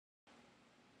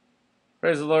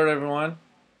Praise the Lord, everyone.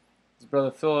 It's Brother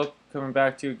Philip coming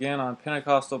back to you again on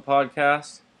Pentecostal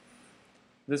podcast.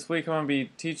 This week I'm going to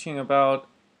be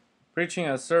preaching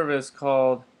a service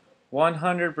called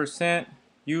 100%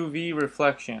 UV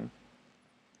reflection.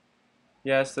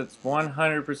 Yes, that's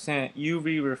 100%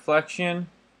 UV reflection.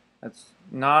 That's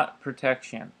not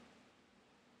protection.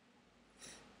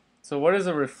 So what is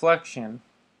a reflection?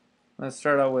 Let's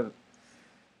start out with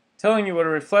telling you what a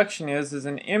reflection is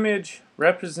an image,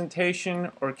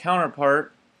 representation, or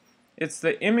counterpart. It's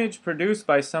the image produced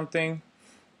by something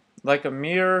like a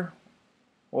mirror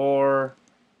or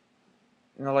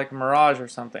like a mirage or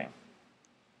something.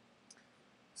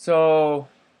 So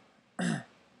I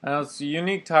know it's a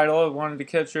unique title. I wanted to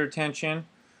catch your attention.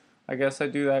 I guess I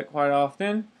do that quite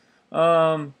often.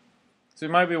 So you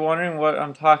might be wondering what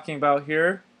I'm talking about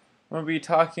here. I'm going to be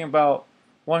talking about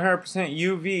 100%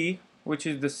 UV, which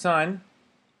is the Son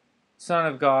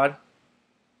of God.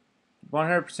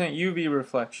 100% UV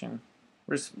reflection,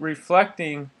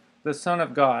 reflecting the Son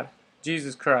of God,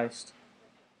 Jesus Christ.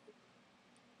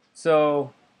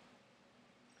 So,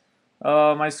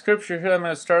 my scripture here I'm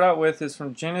going to start out with is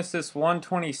from Genesis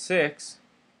 1:26.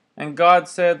 And God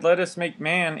said, "Let us make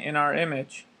man in our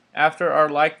image, after our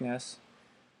likeness,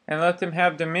 and let them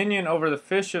have dominion over the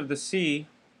fish of the sea,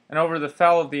 and over the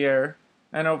fowl of the air,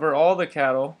 and over all the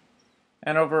cattle,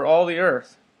 and over all the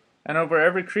earth, and over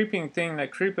every creeping thing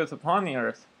that creepeth upon the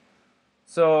earth."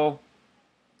 So,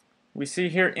 we see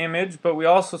here image, but we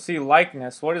also see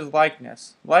likeness. What is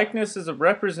likeness? Likeness is a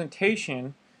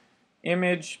representation,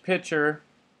 image, picture.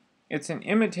 It's an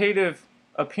imitative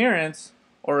appearance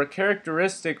or a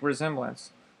characteristic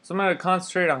resemblance. So I'm going to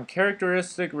concentrate on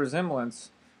characteristic resemblance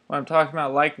when I'm talking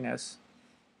about likeness.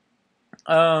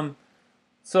 Here's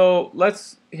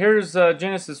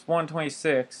Genesis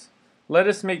 1:26. Let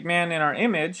us make man in our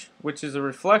image, which is a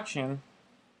reflection,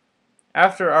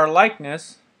 after our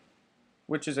likeness,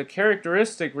 which is a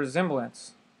characteristic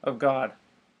resemblance of God.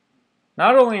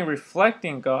 Not only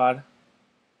reflecting God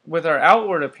with our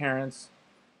outward appearance,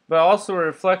 but also a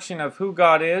reflection of who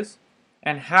God is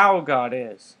and how God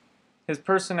is. His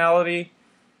personality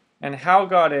and how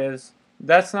God is.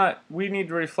 We need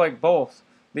to reflect both,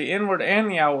 the inward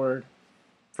and the outward,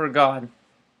 for God.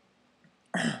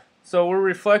 So we're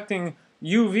reflecting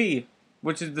UV,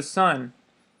 which is the Son,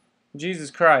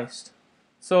 Jesus Christ.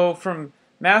 So from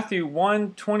Matthew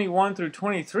 1:21 through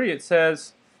 23, it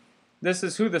says, this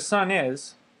is who the Son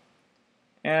is.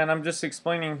 And I'm just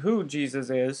explaining who Jesus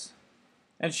is.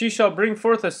 "And she shall bring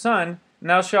forth a son, and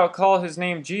thou shalt call his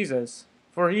name Jesus,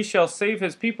 for he shall save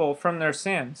his people from their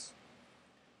sins.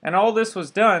 And all this was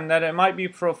done, that it might be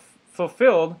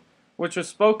fulfilled, which was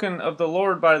spoken of the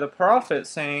Lord by the prophet,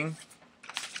 saying,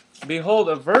 Behold,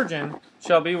 a virgin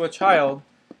shall be with child,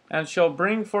 and shall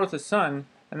bring forth a son,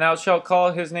 and thou shalt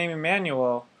call his name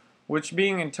Emmanuel, which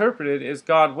being interpreted is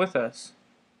God with us."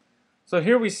 So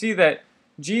here we see that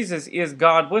Jesus is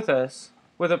God with us,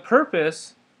 with a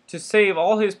purpose to save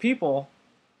all his people,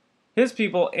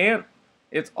 and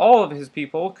it's all of his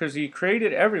people, because he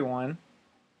created everyone,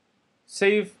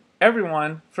 save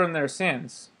everyone from their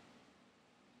sins.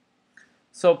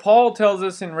 So Paul tells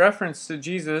us in reference to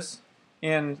Jesus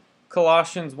in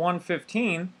Colossians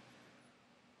 1:15,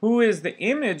 who is the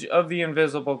image of the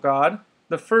invisible God,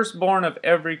 the firstborn of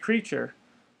every creature.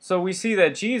 So we see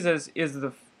that Jesus is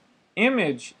the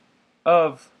image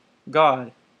of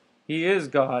God. He is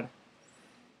God.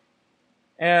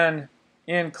 And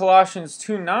in Colossians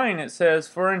 2:9 it says,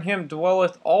 "For in him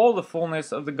dwelleth all the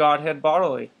fullness of the Godhead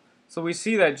bodily." So we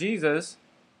see that Jesus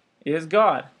is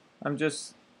God. I'm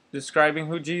just describing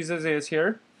who Jesus is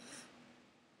here.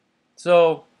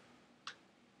 So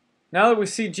now that we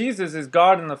see Jesus is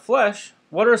God in the flesh,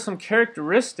 what are some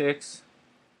characteristics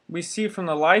we see from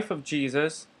the life of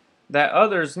Jesus that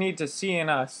others need to see in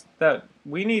us, that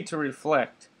we need to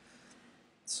reflect?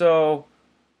 So,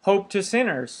 hope to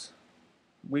sinners.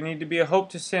 We need to be a hope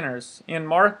to sinners. In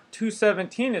Mark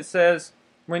 2:17 it says,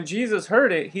 "When Jesus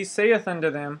heard it, he saith unto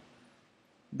them,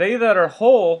 They that are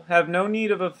whole have no need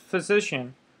of a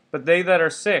physician, but they that are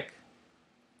sick.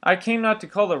 I came not to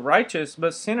call the righteous,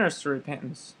 but sinners to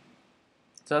repentance."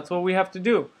 So that's what we have to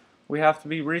do. We have to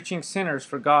be reaching sinners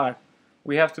for God.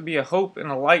 We have to be a hope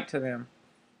and a light to them.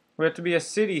 We have to be a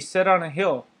city set on a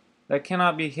hill that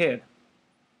cannot be hid.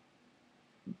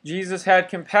 Jesus had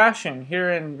compassion here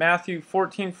in Matthew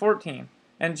 14:14.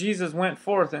 "And Jesus went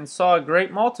forth and saw a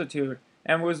great multitude,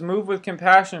 and was moved with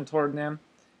compassion toward them,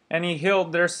 and he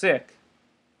healed their sick."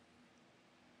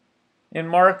 In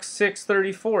Mark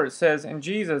 6:34 it says, "And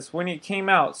Jesus, when he came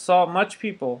out, saw much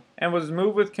people, and was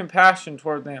moved with compassion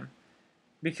toward them,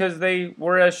 because they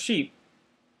were as sheep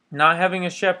not having a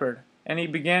shepherd, and he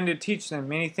began to teach them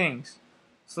many things.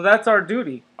 So that's our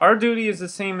duty. Our duty is the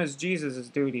same as Jesus'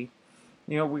 duty.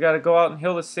 We got to go out and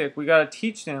heal the sick. We got to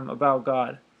teach them about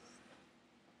God.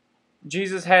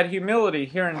 Jesus had humility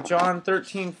here in John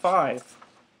 13:5.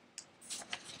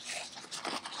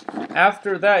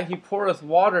 After that he poureth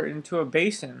water into a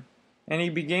basin, and he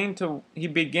began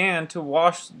to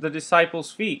wash the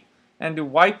disciples' feet, and to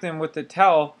wipe them with the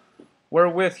towel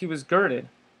wherewith he was girded.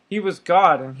 He was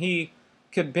God, and he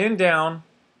could bend down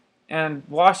and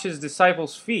wash his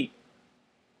disciples' feet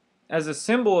as a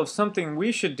symbol of something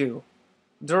we should do.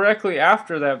 Directly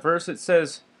after that verse it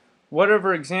says,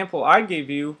 whatever example I gave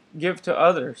you, give to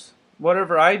others.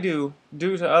 Whatever I do,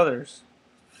 do to others.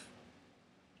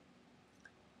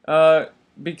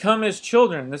 Become his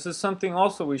children. This is something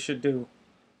also we should do.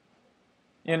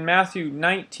 In Matthew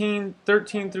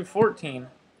 19:13-14,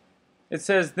 it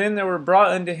says, then there were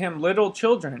brought unto him little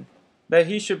children, that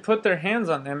he should put their hands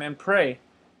on them and pray.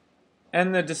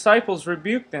 And the disciples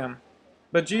rebuked them.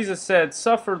 But Jesus said,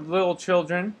 suffer little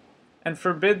children, and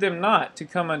forbid them not to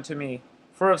come unto me,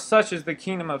 for of such is the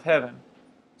kingdom of heaven.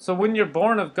 So when you're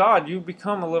born of God, you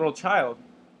become a little child.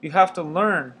 You have to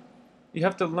learn. You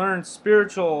have to learn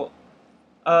spiritual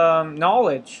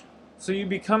knowledge, so you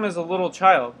become as a little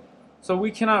child. So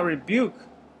we cannot rebuke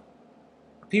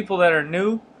people that are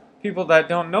new, people that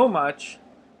don't know much,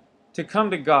 to come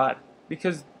to God,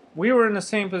 because we were in the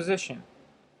same position.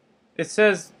 It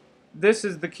says this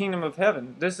is the kingdom of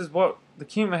heaven. This is what the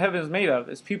kingdom of heaven is made of.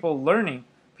 It's people learning,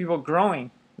 people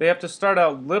growing. They have to start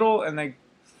out little, and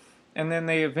then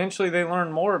they eventually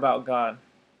learn more about God.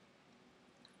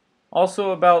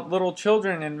 Also about little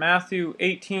children in Matthew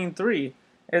 18:3,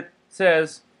 it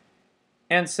says,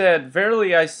 and said,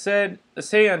 verily I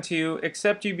say unto you,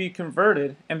 except ye be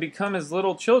converted and become as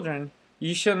little children,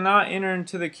 ye shall not enter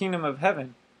into the kingdom of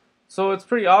heaven. So it's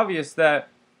pretty obvious that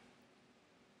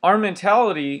our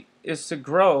mentality is to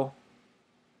grow,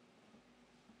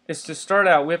 is to start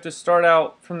out. We have to start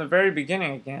out from the very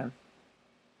beginning again.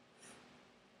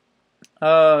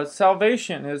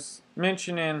 Salvation is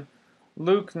mentioned in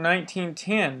Luke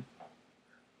 19:10.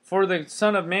 For the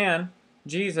Son of Man,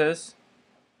 Jesus,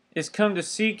 is come to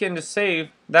seek and to save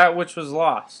that which was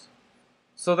lost.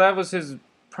 So that was his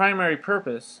primary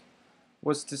purpose,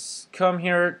 was to come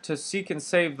here to seek and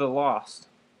save the lost.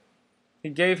 He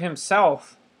gave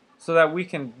himself so that we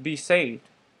can be saved.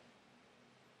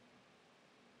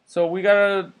 So we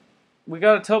gotta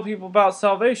tell people about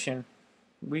salvation.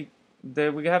 We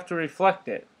have to reflect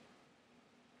it.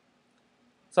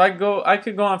 So I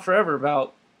could go on forever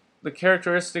about the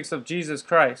characteristics of Jesus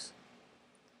Christ.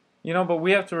 But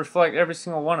we have to reflect every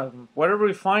single one of them. Whatever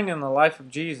we find in the life of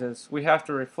Jesus, we have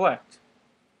to reflect.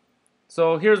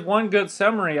 So here's one good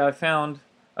summary I found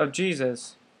of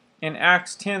Jesus in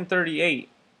Acts 10:38.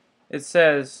 It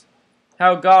says,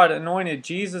 how God anointed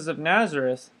Jesus of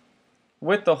Nazareth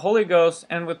with the Holy Ghost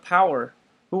and with power,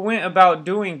 who went about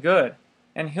doing good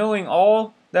and healing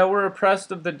all that were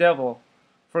oppressed of the devil,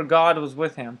 for God was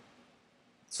with him.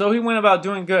 So he went about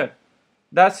doing good.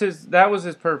 That was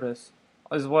his purpose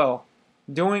as well.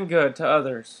 Doing good to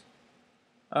others.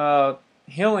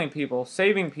 Healing people,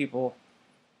 saving people,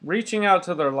 reaching out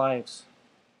to their lives.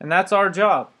 And that's our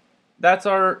job.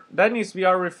 That needs to be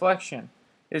our reflection,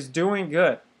 is doing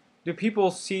good. Do people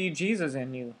see Jesus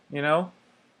in you?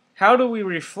 How do we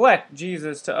reflect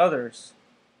Jesus to others?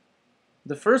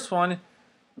 The first one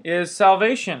is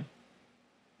salvation.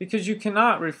 Because you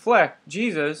cannot reflect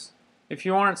Jesus if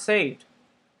you aren't saved.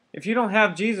 If you don't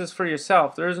have Jesus for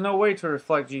yourself, there is no way to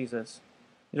reflect Jesus.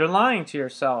 You're lying to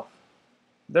yourself.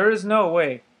 There is no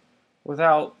way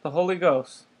without the Holy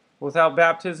Ghost, without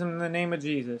baptism in the name of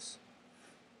Jesus.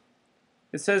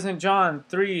 It says in John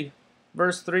 3,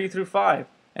 verse 3-5,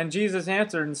 and Jesus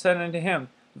answered and said unto him,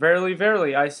 verily,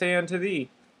 verily, I say unto thee,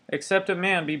 except a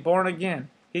man be born again,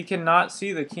 he cannot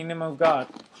see the kingdom of God.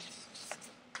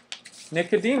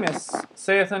 Nicodemus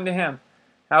saith unto him,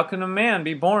 how can a man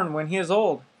be born when he is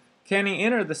old? Can he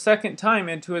enter the second time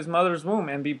into his mother's womb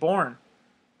and be born?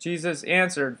 Jesus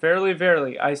answered, verily,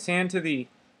 verily, I say unto thee,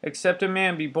 except a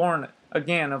man be born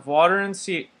again of water and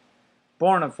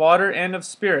of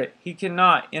spirit, he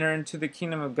cannot enter into the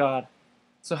kingdom of God.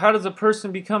 So how does a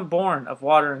person become born of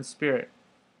water and spirit?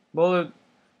 Well,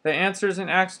 the answer is in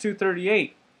Acts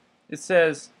 2:38. It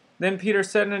says, then Peter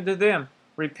said unto them,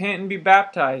 repent and be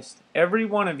baptized, every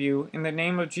one of you, in the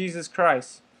name of Jesus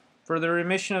Christ, for the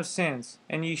remission of sins,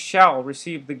 and ye shall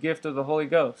receive the gift of the Holy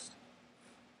Ghost.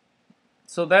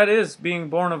 So that is being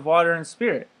born of water and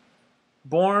spirit.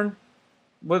 Born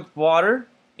with water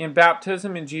in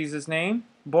baptism in Jesus' name,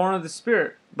 born of the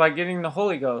Spirit by getting the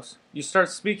Holy Ghost. You start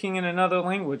speaking in another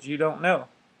language you don't know.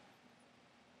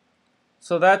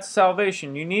 So that's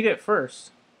salvation. You need it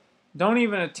first. Don't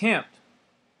even attempt.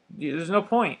 There's no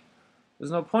point.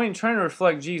 There's no point in trying to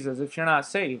reflect Jesus if you're not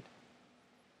saved.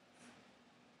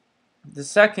 The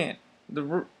second,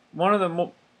 one of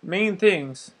the main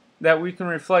things that we can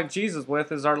reflect Jesus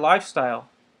with is our lifestyle.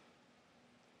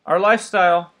 Our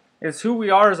lifestyle is who we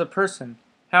are as a person,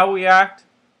 how we act,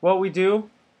 what we do,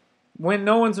 when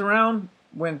no one's around,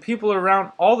 when people are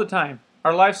around, all the time.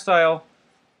 Our lifestyle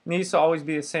needs to always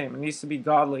be the same. It needs to be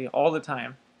godly all the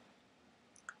time.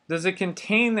 Does it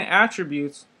contain the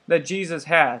attributes that Jesus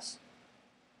has?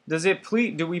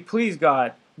 Do we please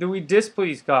God? Do we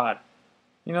displease God?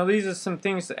 You know, these are some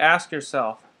things to ask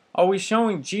yourself. Are we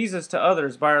showing Jesus to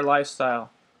others by our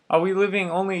lifestyle? Are we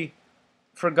living only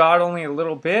for God only a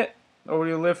little bit, or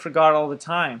do we live for God all the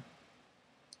time?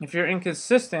 If you're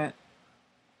inconsistent,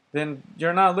 then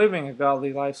you're not living a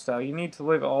godly lifestyle. You need to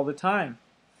live all the time.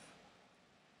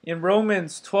 In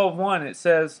Romans 12:1 it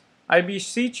says, I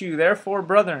beseech you therefore,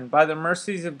 brethren, by the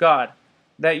mercies of God,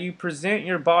 that you present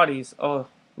your bodies a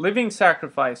living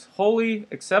sacrifice, holy,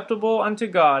 acceptable unto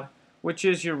God, which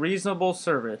is your reasonable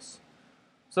service.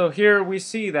 So here we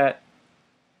see that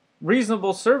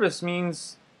reasonable service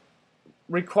means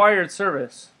required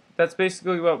service. That's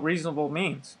basically what reasonable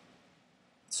means.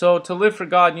 So to live for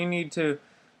God, you need to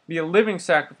be a living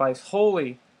sacrifice,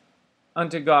 holy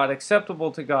unto God,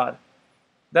 acceptable to God.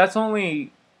 That's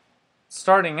only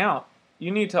starting out.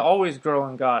 You need to always grow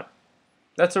in God.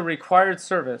 That's a required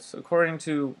service, according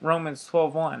to Romans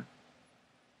 12:1.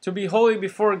 To be holy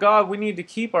before God, we need to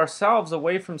keep ourselves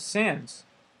away from sins.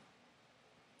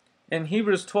 In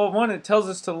Hebrews 12:1, it tells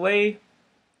us to lay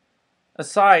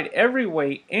aside every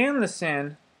weight and the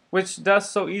sin which doth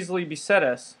so easily beset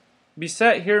us.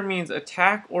 Beset here means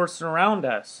attack or surround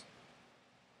us.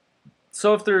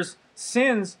 So if there's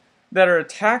sins that are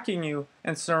attacking you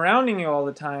and surrounding you all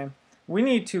the time, we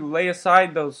need to lay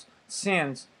aside those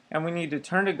sins, and we need to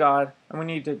turn to God, and we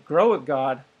need to grow with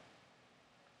God.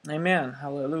 Amen.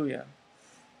 Hallelujah.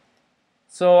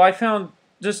 So I found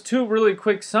just two really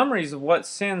quick summaries of what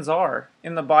sins are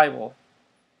in the Bible.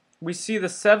 We see the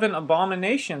 7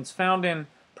 abominations found in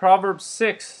Proverbs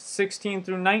 6:16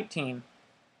 through 19.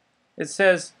 It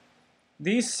says,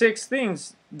 These 6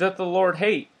 things doth the Lord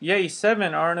hate, yea,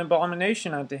 7 are an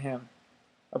abomination unto him.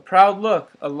 A proud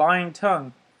look, a lying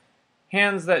tongue,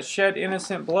 hands that shed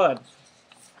innocent blood,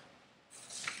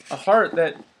 a heart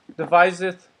that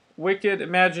deviseth wicked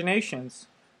imaginations,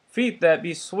 feet that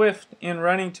be swift in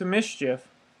running to mischief,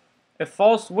 a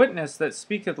false witness that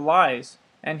speaketh lies,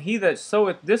 and he that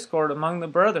soweth discord among the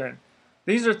brethren.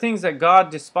 These are things that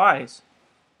God despises.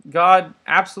 God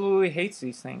absolutely hates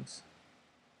these things.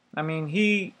 I mean,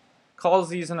 he calls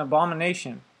these an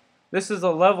abomination. This is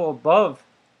a level above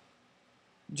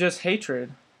just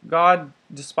hatred. God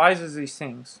despises these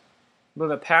things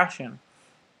with a passion.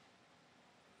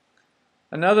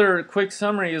 Another quick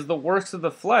summary is the works of the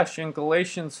flesh in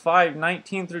Galatians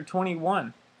 5:19 through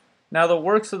 21. Now the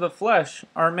works of the flesh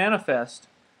are manifest,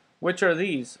 which are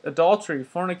these: adultery,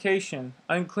 fornication,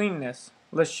 uncleanness,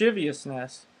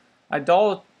 lasciviousness,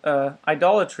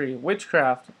 idolatry,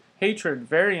 witchcraft, hatred,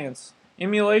 variance,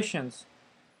 emulations,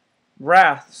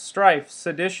 wrath, strife,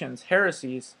 seditions,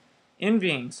 heresies,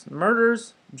 envyings,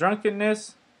 murders,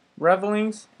 drunkenness,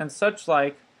 revellings, and such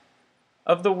like,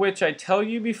 of the which I tell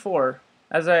you before,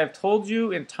 as I have told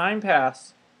you in time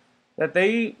past, that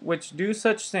they which do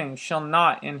such things shall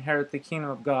not inherit the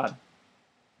kingdom of God.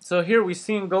 So here we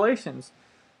see in Galatians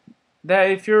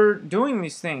that if you're doing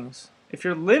these things, if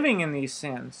you're living in these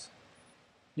sins,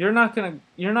 you're not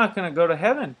gonna go to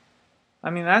heaven. I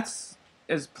mean, that's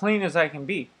as plain as I can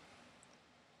be.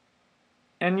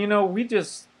 And you know, we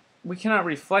cannot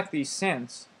reflect these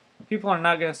sins. People are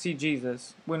not going to see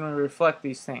Jesus when we reflect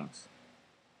these things.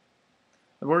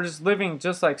 We're just living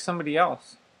just like somebody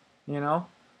else, you know?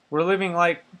 We're living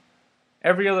like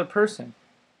every other person.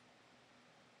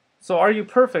 So are you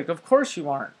perfect? Of course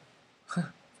you aren't.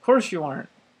 Of course you aren't.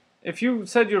 If you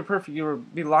said you were perfect, you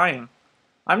would be lying.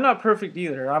 I'm not perfect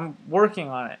either. I'm working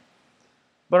on it.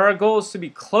 But our goal is to be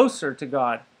closer to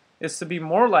God, is to be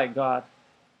more like God.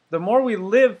 The more we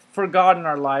live for God in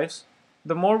our lives,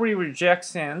 the more we reject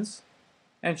sins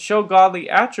and show godly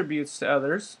attributes to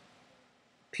others,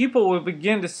 people will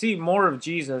begin to see more of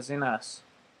Jesus in us.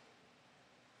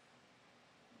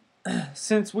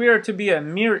 Since we are to be a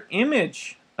mere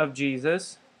image of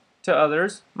Jesus to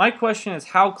others, my question is,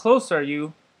 how close are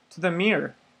you to the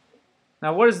mirror?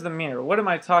 Now, what is the mirror? What am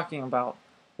I talking about?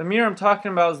 The mirror I'm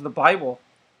talking about is the Bible.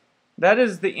 That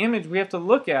is the image we have to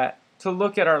look at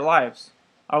our lives.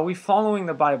 Are we following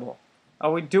the Bible?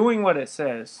 Are we doing what it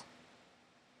says?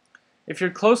 If you're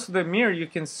close to the mirror, you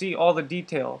can see all the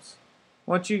details.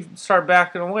 Once you start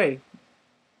backing away,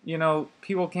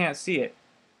 people can't see it.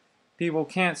 People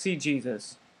can't see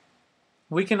Jesus.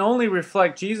 We can only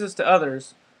reflect Jesus to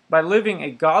others by living a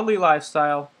godly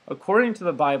lifestyle according to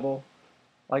the Bible.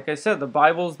 Like I said, the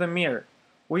Bible is the mirror.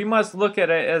 We must look at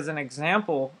it as an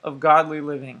example of godly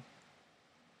living.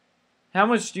 How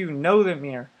much do you know the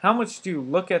mirror? How much do you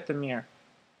look at the mirror?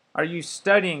 Are you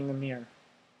studying the mirror?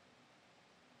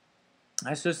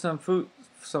 That's just some food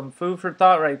for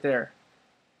thought right there.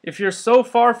 If you're so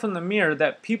far from the mirror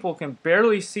that people can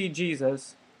barely see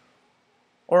Jesus,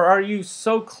 or are you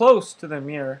so close to the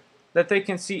mirror that they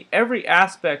can see every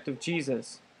aspect of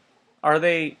Jesus? Are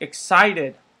they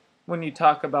excited when you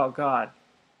talk about God?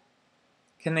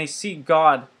 Can they see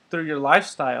God through your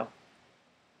lifestyle?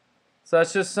 So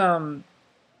that's just some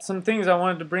things I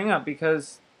wanted to bring up,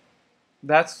 because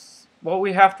that's what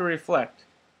we have to reflect.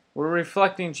 We're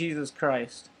reflecting Jesus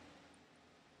Christ.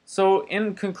 So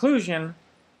in conclusion,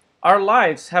 our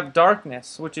lives have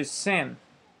darkness, which is sin.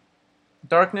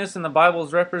 Darkness in the Bible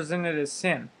is represented as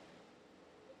sin.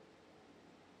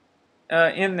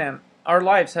 In them, our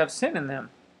lives have sin in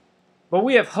them. But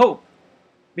we have hope,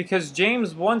 because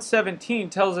James 1:17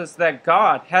 tells us that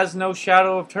God has no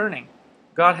shadow of turning.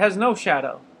 God has no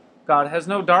shadow. God has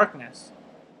no darkness.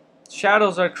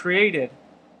 Shadows are created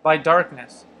by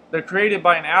darkness. They're created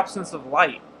by an absence of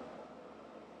light.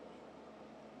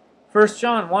 1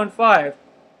 John 1:5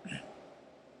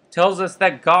 tells us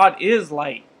that God is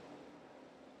light,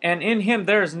 and in Him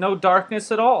there is no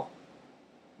darkness at all.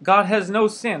 God has no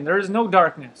sin. There is no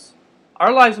darkness.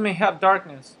 Our lives may have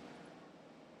darkness.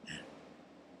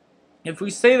 If we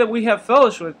say that we have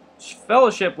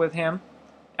fellowship with Him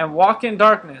and walk in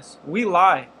darkness, we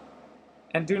lie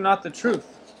and do not the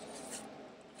truth.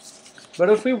 But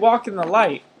if we walk in the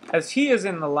light, as He is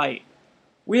in the light,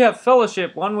 we have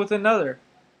fellowship one with another,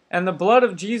 and the blood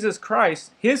of Jesus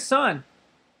Christ, His Son,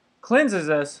 cleanses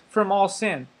us from all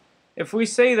sin. If we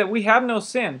say that we have no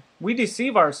sin, we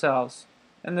deceive ourselves,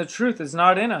 and the truth is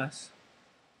not in us.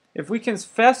 If we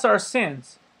confess our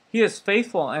sins, He is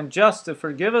faithful and just to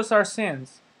forgive us our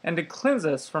sins and to cleanse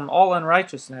us from all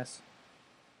unrighteousness.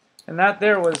 And that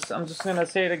there was, I'm just going to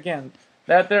say it again,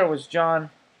 that there was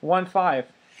John 1:5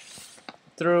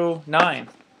 through 9.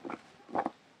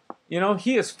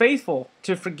 He is faithful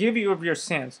to forgive you of your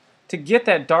sins, to get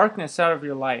that darkness out of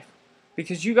your life,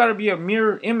 because you got to be a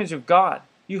mirror image of God.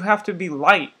 You have to be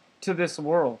light to this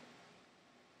world.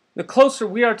 The closer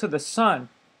we are to the sun,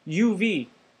 UV,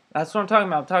 that's what I'm talking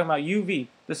about. I'm talking about UV,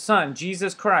 the sun,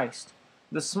 Jesus Christ.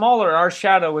 The smaller our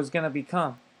shadow is going to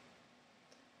become.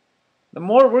 The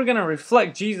more we're going to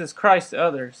reflect Jesus Christ to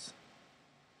others.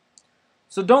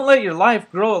 So don't let your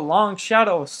life grow a long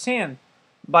shadow of sin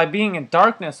by being in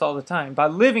darkness all the time, by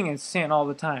living in sin all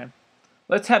the time.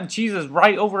 Let's have Jesus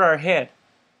right over our head.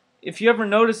 If you ever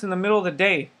notice in the middle of the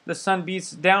day, the sun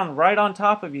beats down right on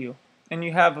top of you, and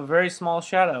you have a very small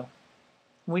shadow.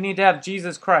 We need to have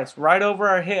Jesus Christ right over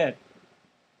our head,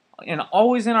 and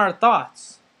always in our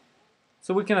thoughts,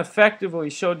 so we can effectively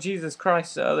show Jesus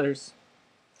Christ to others.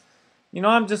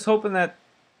 I'm just hoping that,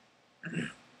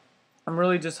 I'm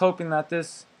really just hoping that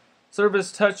this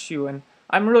service touched you, and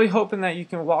I'm really hoping that you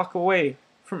can walk away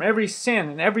from every sin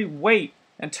and every weight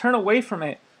and turn away from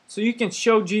it so you can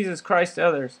show Jesus Christ to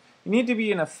others. You need to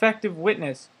be an effective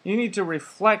witness. You need to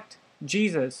reflect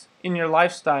Jesus in your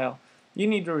lifestyle. You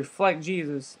need to reflect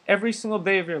Jesus every single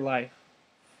day of your life.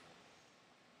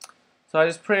 So I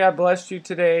just pray I blessed you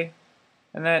today,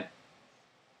 and that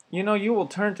you will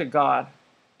turn to God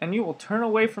and you will turn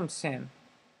away from sin.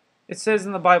 It says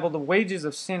in the Bible, the wages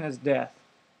of sin is death.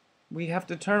 We have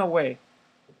to turn away.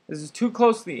 This is too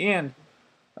close to the end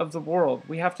of the world.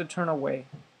 We have to turn away.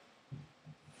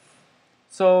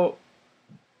 So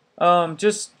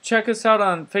just check us out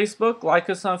on Facebook, like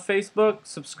us on Facebook,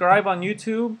 subscribe on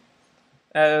YouTube,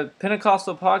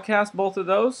 Pentecostal Podcast, both of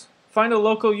those. Find a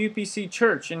local UPC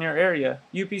church in your area,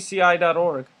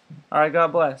 upci.org. All right,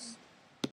 God bless.